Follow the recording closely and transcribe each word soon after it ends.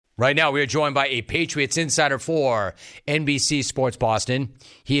Right now, we are joined by a Patriots insider for NBC Sports Boston.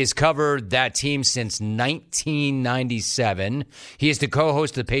 He has covered that team since 1997. He is the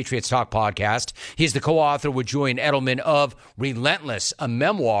co-host of the Patriots Talk podcast. He is the co-author with Julian Edelman of Relentless, a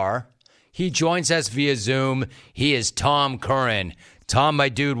memoir. He joins us via Zoom. He is Tom Curran. Tom, my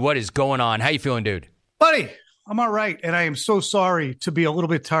dude, what is going on? How you feeling, dude? Buddy, I'm all right, and I am so sorry to be a little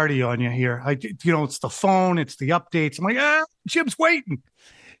bit tardy on you here. It's the phone, it's the updates. I'm like, Jim's waiting.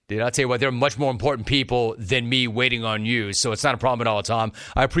 Dude, I'll tell you what, there are much more important people than me waiting on you, so it's not a problem at all, Tom.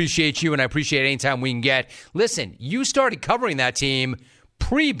 I appreciate you, and I appreciate any time we can get. Listen, you started covering that team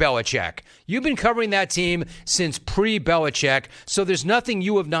pre-Belichick. You've been covering that team since pre-Belichick, so there's nothing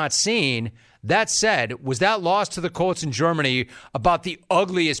you have not seen. That said, was that loss to the Colts in Germany about the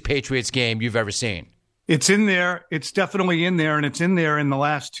ugliest Patriots game you've ever seen? It's in there. It's definitely in there, and it's in there in the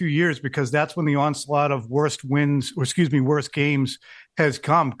last 2 years because that's when the onslaught of worst games has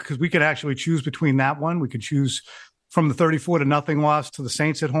come, because we could actually choose between that one. We could choose from the 34-0 loss to the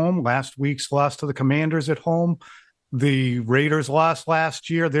Saints at home, last week's loss to the Commanders at home, the Raiders loss last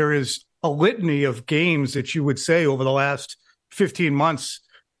year. There is a litany of games that you would say over the last 15 months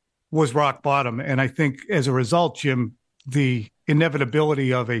was rock bottom. And I think as a result, Jim, the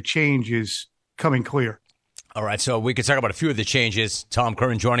inevitability of a change is coming clear. All right, so we could talk about a few of the changes. Tom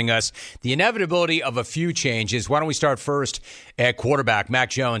Curran joining us. The inevitability of a few changes. Why don't we start first at quarterback? Mac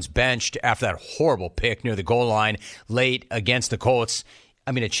Jones benched after that horrible pick near the goal line late against the Colts.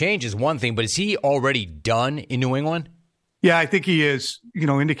 I mean, a change is one thing, but is he already done in New England? Yeah, I think he is.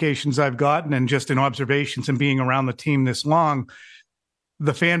 Indications I've gotten and just in observations and being around the team this long,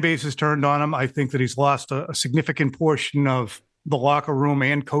 the fan base has turned on him. I think that he's lost a significant portion of the locker room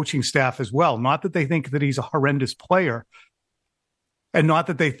and coaching staff as well. Not that they think that he's a horrendous player, and not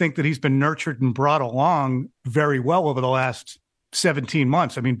that they think that he's been nurtured and brought along very well over the last 17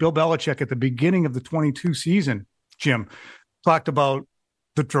 months. I mean, Bill Belichick at the beginning of the 22 season, Jim, talked about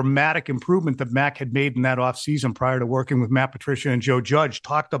the dramatic improvement that Mac had made in that offseason prior to working with Matt Patricia and Joe Judge,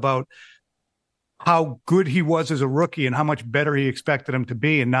 talked about how good he was as a rookie and how much better he expected him to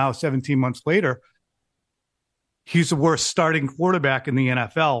be. And now 17 months later, he's the worst starting quarterback in the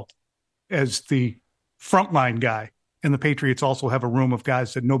NFL as the frontline guy. And the Patriots also have a room of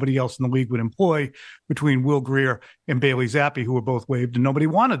guys that nobody else in the league would employ between Will Grier and Bailey Zappi, who were both waived and nobody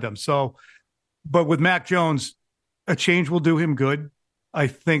wanted them. So, but with Mac Jones, a change will do him good. I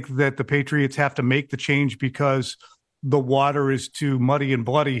think that the Patriots have to make the change because the water is too muddy and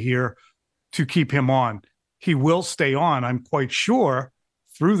bloody here to keep him on. He will stay on, I'm quite sure,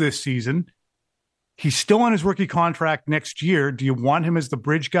 through this season. He's still on his rookie contract next year. Do you want him as the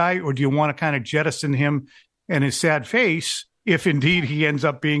bridge guy, or do you want to kind of jettison him and his sad face if indeed he ends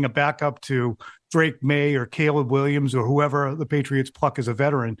up being a backup to Drake May or Caleb Williams or whoever the Patriots pluck as a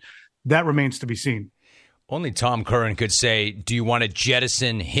veteran? That remains to be seen. Only Tom Curran could say, do you want to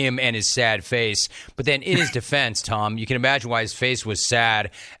jettison him and his sad face? But then in his defense, Tom, you can imagine why his face was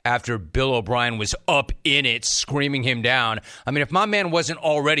sad after Bill O'Brien was up in it, screaming him down. I mean, if my man wasn't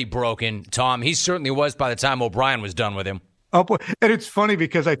already broken, Tom, he certainly was by the time O'Brien was done with him. Oh, and it's funny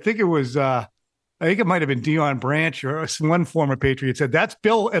because I think it was, I think it might have been Deion Branch or one former Patriot said, that's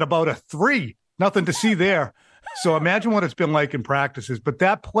Bill at about a 3. Nothing to see there. So imagine what it's been like in practices. But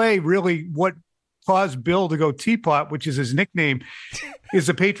that play really, what caused Bill to go teapot, which is his nickname, is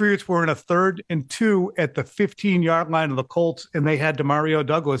the Patriots were in a 3rd and 2 at the 15-yard line of the Colts, and they had Demario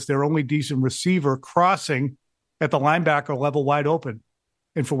Douglas, their only decent receiver, crossing at the linebacker level wide open.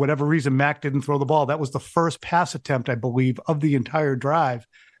 And for whatever reason, Mac didn't throw the ball. That was the first pass attempt, I believe, of the entire drive.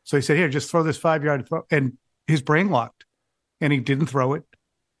 So he said, here, just throw this 5-yard throw. And his brain locked, and he didn't throw it.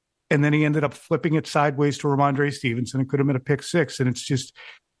 And then he ended up flipping it sideways to Ramondre Stevenson. It could have been a pick 6. And it's just,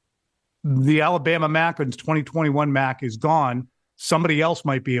 the Alabama Mac and 2021 Mac is gone. Somebody else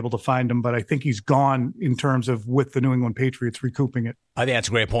might be able to find him, but I think he's gone in terms of with the New England Patriots recouping it. I think that's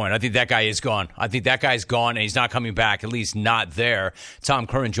a great point. I think that guy is gone. I think that guy's gone, and he's not coming back, at least not there. Tom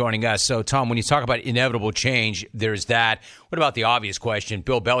Curran joining us. So, Tom, when you talk about inevitable change, there's that. What about the obvious question,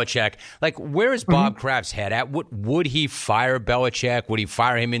 Bill Belichick? Like, where is Bob Kraft's head at? Would he fire Belichick? Would he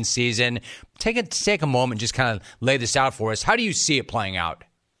fire him in season? Take a moment and just kind of lay this out for us. How do you see it playing out?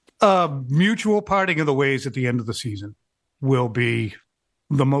 Mutual parting of the ways at the end of the season will be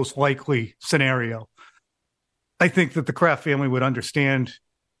the most likely scenario. I think that the Kraft family would understand,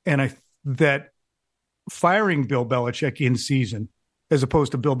 and that firing Bill Belichick in season, as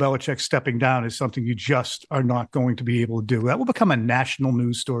opposed to Bill Belichick stepping down, is something you just are not going to be able to do. That will become a national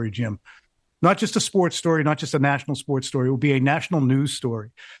news story, Jim. Not just a sports story, not just a national sports story. It will be a national news story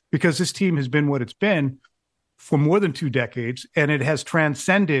because this team has been what it's been for more than 2 decades, and it has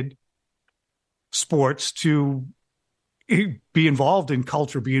transcended sports to be involved in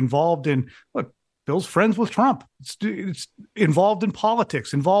culture, be involved in, look, Bill's friends with Trump. It's involved in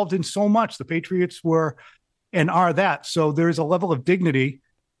politics, involved in so much. The Patriots were and are that. So there's a level of dignity,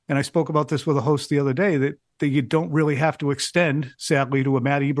 and I spoke about this with a host the other day, that you don't really have to extend, sadly, to a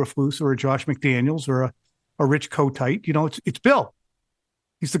Matt Eberflus or a Josh McDaniels or a Rich Kotite. You know, it's Bill.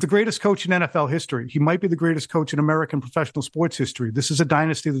 He's the greatest coach in NFL history. He might be the greatest coach in American professional sports history. This is a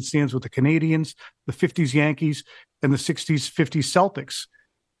dynasty that stands with the Canadians, the 50s Yankees, and the 60s, 50s Celtics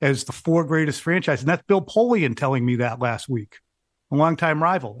as the 4 greatest franchises. And that's Bill Polian telling me that last week, a longtime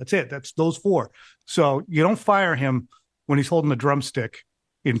rival. That's it. That's those 4. So you don't fire him when he's holding the drumstick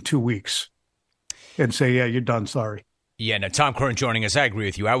in 2 weeks and say, yeah, you're done. Sorry. Yeah, no, Tom Curran joining us. I agree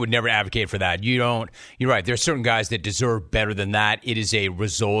with you. I would never advocate for that. You're right. There's certain guys that deserve better than that. It is a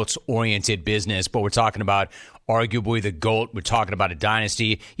results-oriented business, but we're talking about arguably the GOAT. We're talking about a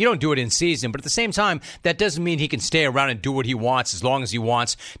dynasty. You don't do it in season, but at the same time, that doesn't mean he can stay around and do what he wants as long as he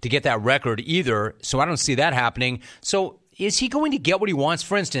wants to get that record either. So I don't see that happening. So is he going to get what he wants?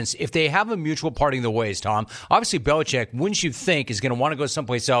 For instance, if they have a mutual parting of the ways, Tom, obviously Belichick, wouldn't you think, is going to want to go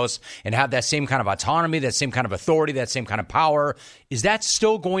someplace else and have that same kind of autonomy, that same kind of authority, that same kind of power? Is that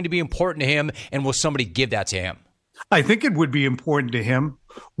still going to be important to him, and will somebody give that to him? I think it would be important to him.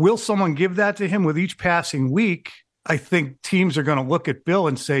 Will someone give that to him with each passing week? I think teams are going to look at Bill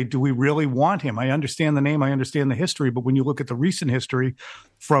and say, do we really want him? I understand the name, I understand the history, but when you look at the recent history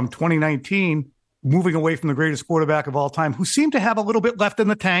from 2019, moving away from the greatest quarterback of all time, who seemed to have a little bit left in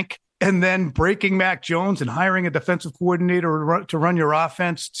the tank, and then breaking Mac Jones and hiring a defensive coordinator to run your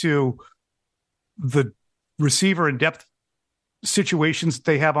offense, to the receiver and depth situations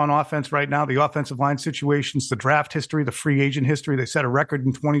they have on offense right now, the offensive line situations, the draft history, the free agent history. They set a record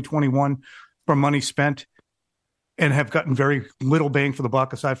in 2021 for money spent and have gotten very little bang for the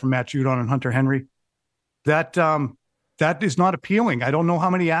buck aside from Matt Judon and Hunter Henry. That is not appealing. I don't know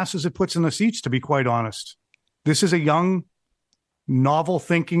how many asses it puts in the seats, to be quite honest. This is a young,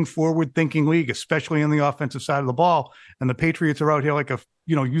 novel-thinking, forward-thinking league, especially on the offensive side of the ball. And the Patriots are out here like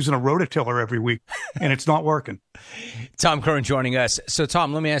using a rototiller every week, and it's not working. Tom Curran joining us. So,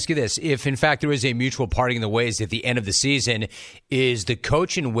 Tom, let me ask you this. If, in fact, there is a mutual parting of the ways at the end of the season, is the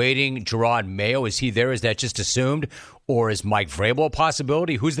coach in waiting, Gerard Mayo, is he there? Is that just assumed? Or is Mike Vrabel a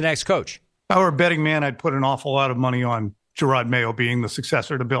possibility? Who's the next coach? If I were a betting man, I'd put an awful lot of money on Gerard Mayo being the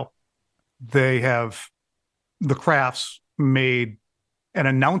successor to Bill. They have, the Crafts made an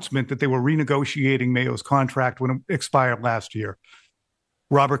announcement that they were renegotiating Mayo's contract when it expired last year.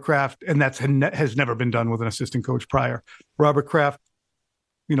 Robert Kraft, and that has never been done with an assistant coach prior. Robert Kraft,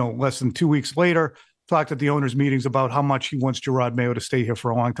 less than 2 weeks later, talked at the owners' meetings about how much he wants Gerard Mayo to stay here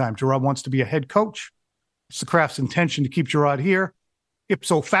for a long time. Gerard wants to be a head coach. It's the Kraft's intention to keep Gerard here.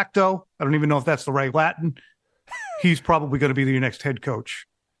 Ipso facto, I don't even know if that's the right Latin, he's probably going to be the next head coach.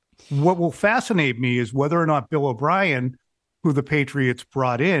 What will fascinate me is whether or not Bill O'Brien, who the Patriots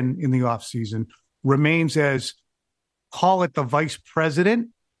brought in the offseason, remains as, call it the vice president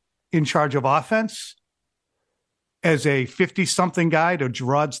in charge of offense, as a 50-something guy to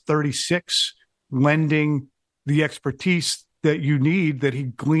Gerard's 36, lending the expertise that you need, that he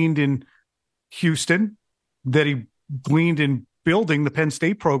gleaned in Houston, that he gleaned in building the Penn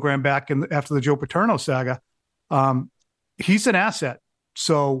State program back after the Joe Paterno saga. He's an asset.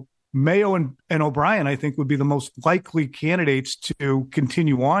 So Mayo and O'Brien, I think, would be the most likely candidates to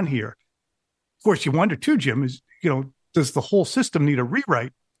continue on here. Of course, you wonder too, Jim, is, does the whole system need a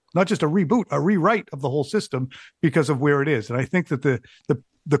rewrite? Not just a reboot, a rewrite of the whole system because of where it is. And I think that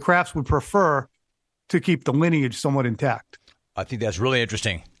the Crafts would prefer to keep the lineage somewhat intact. I think that's really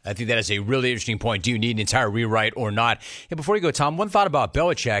interesting. I think that is a really interesting point. Do you need an entire rewrite or not? And before you go, Tom, one thought about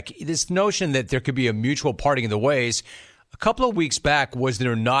Belichick, this notion that there could be a mutual parting of the ways. A couple of weeks back, was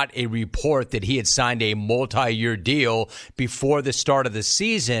there not a report that he had signed a multi-year deal before the start of the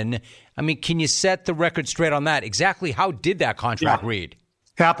season? I mean, can you set the record straight on that? Exactly how did that contract read?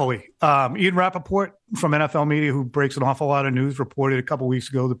 Happily. Ian Rappaport from NFL Media, who breaks an awful lot of news, reported a couple weeks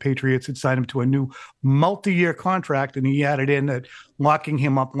ago the Patriots had signed him to a new multi-year contract, and he added in that locking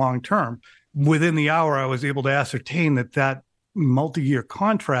him up long-term. Within the hour, I was able to ascertain that multi-year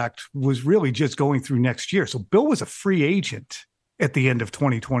contract was really just going through next year. So Bill was a free agent at the end of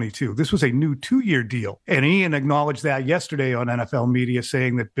 2022. This was a new 2-year deal. And Ian acknowledged that yesterday on NFL Media,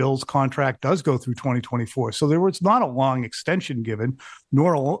 saying that Bill's contract does go through 2024. So there was not a long extension given,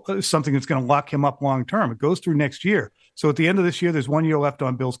 nor something that's going to lock him up long term. It goes through next year. So at the end of this year, there's 1 year left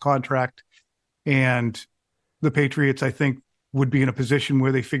on Bill's contract. And the Patriots, I think, would be in a position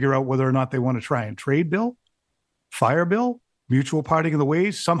where they figure out whether or not they want to try and trade Bill fire Bill, mutual parting of the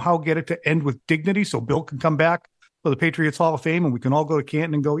ways, somehow get it to end with dignity so Bill can come back for the Patriots Hall of Fame and we can all go to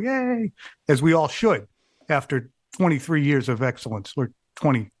Canton and go, yay, as we all should after 23 years of excellence or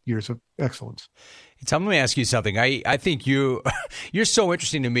 20 years of excellence. Tom, let me ask you something. I think you're so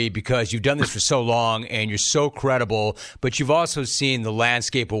interesting to me because you've done this for so long and you're so credible, but you've also seen the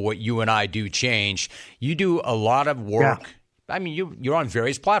landscape of what you and I do change. You do a lot of work. Yeah. I mean, you're on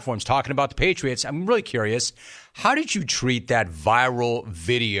various platforms talking about the Patriots. I'm really curious. How did you treat that viral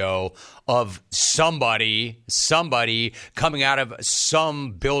video of somebody coming out of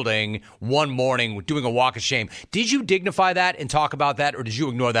some building one morning doing a walk of shame? Did you dignify that and talk about that, or did you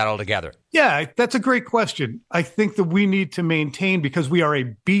ignore that altogether? Yeah, that's a great question. I think that we need to maintain, because we are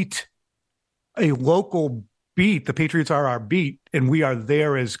a local beat. The Patriots are our beat, and we are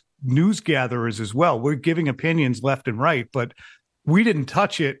there as news gatherers as well. We're giving opinions left and right, but we didn't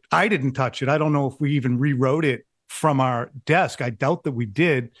touch it. I didn't touch it. I don't know if we even rewrote it from our desk. I doubt that we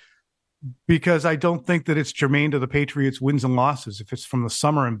did, because I don't think that it's germane to the Patriots' wins and losses. If it's from the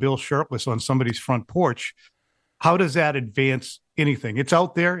summer and Bill shirtless on somebody's front porch, how does that advance anything? It's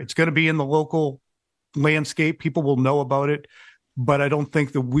out there. It's going to be in the local landscape. People will know about it, but I don't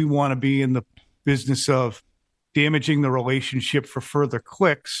think that we want to be in the business of damaging the relationship for further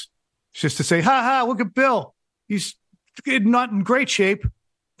clicks. It's just to say, look at Bill. He's not in great shape,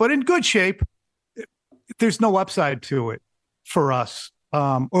 but in good shape. There's no upside to it for us,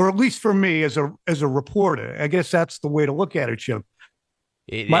 or at least for me as a reporter. I guess that's the way to look at it, Jim.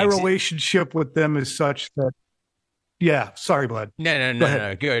 My relationship with them is such that. Yeah, sorry, bud.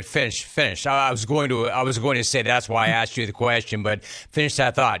 No. Good. Finish. I was going to say that's why I asked you the question, but finish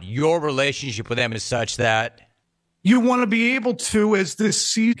that thought. Your relationship with them is such that you want to be able to, as this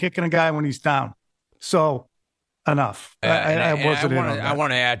seed, kicking a guy when he's down. So enough. I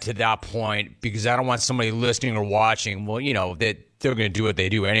want to add to that point, because I don't want somebody listening or watching, that they're going to do what they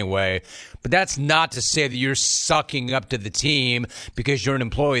do anyway. But that's not to say that you're sucking up to the team because you're an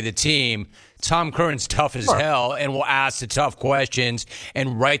employee of the team. Tom Curran's tough as hell and will ask the tough questions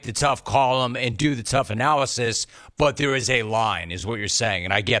and write the tough column and do the tough analysis. But there is a line, is what you're saying.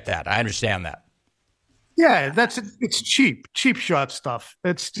 And I get that. I understand that. Yeah, it's cheap shot stuff.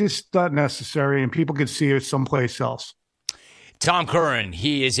 It's just not necessary, and people can see it someplace else. Tom Curran,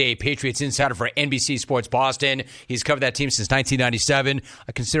 he is a Patriots insider for NBC Sports Boston. He's covered that team since 1997.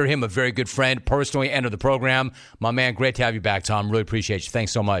 I consider him a very good friend, personally, and of the program. My man, great to have you back, Tom. Really appreciate you.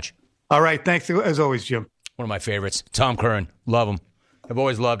 Thanks so much. All right, thanks as always, Jim. One of my favorites, Tom Curran. Love him. I've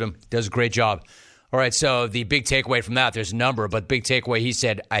always loved him. Does a great job. All right, so the big takeaway from that, there's a number, but big takeaway, he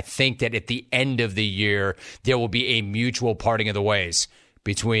said, I think that at the end of the year, there will be a mutual parting of the ways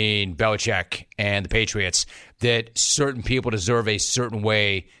between Belichick and the Patriots, that certain people deserve a certain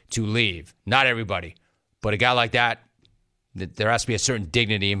way to leave. Not everybody, but a guy like that, there has to be a certain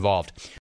dignity involved.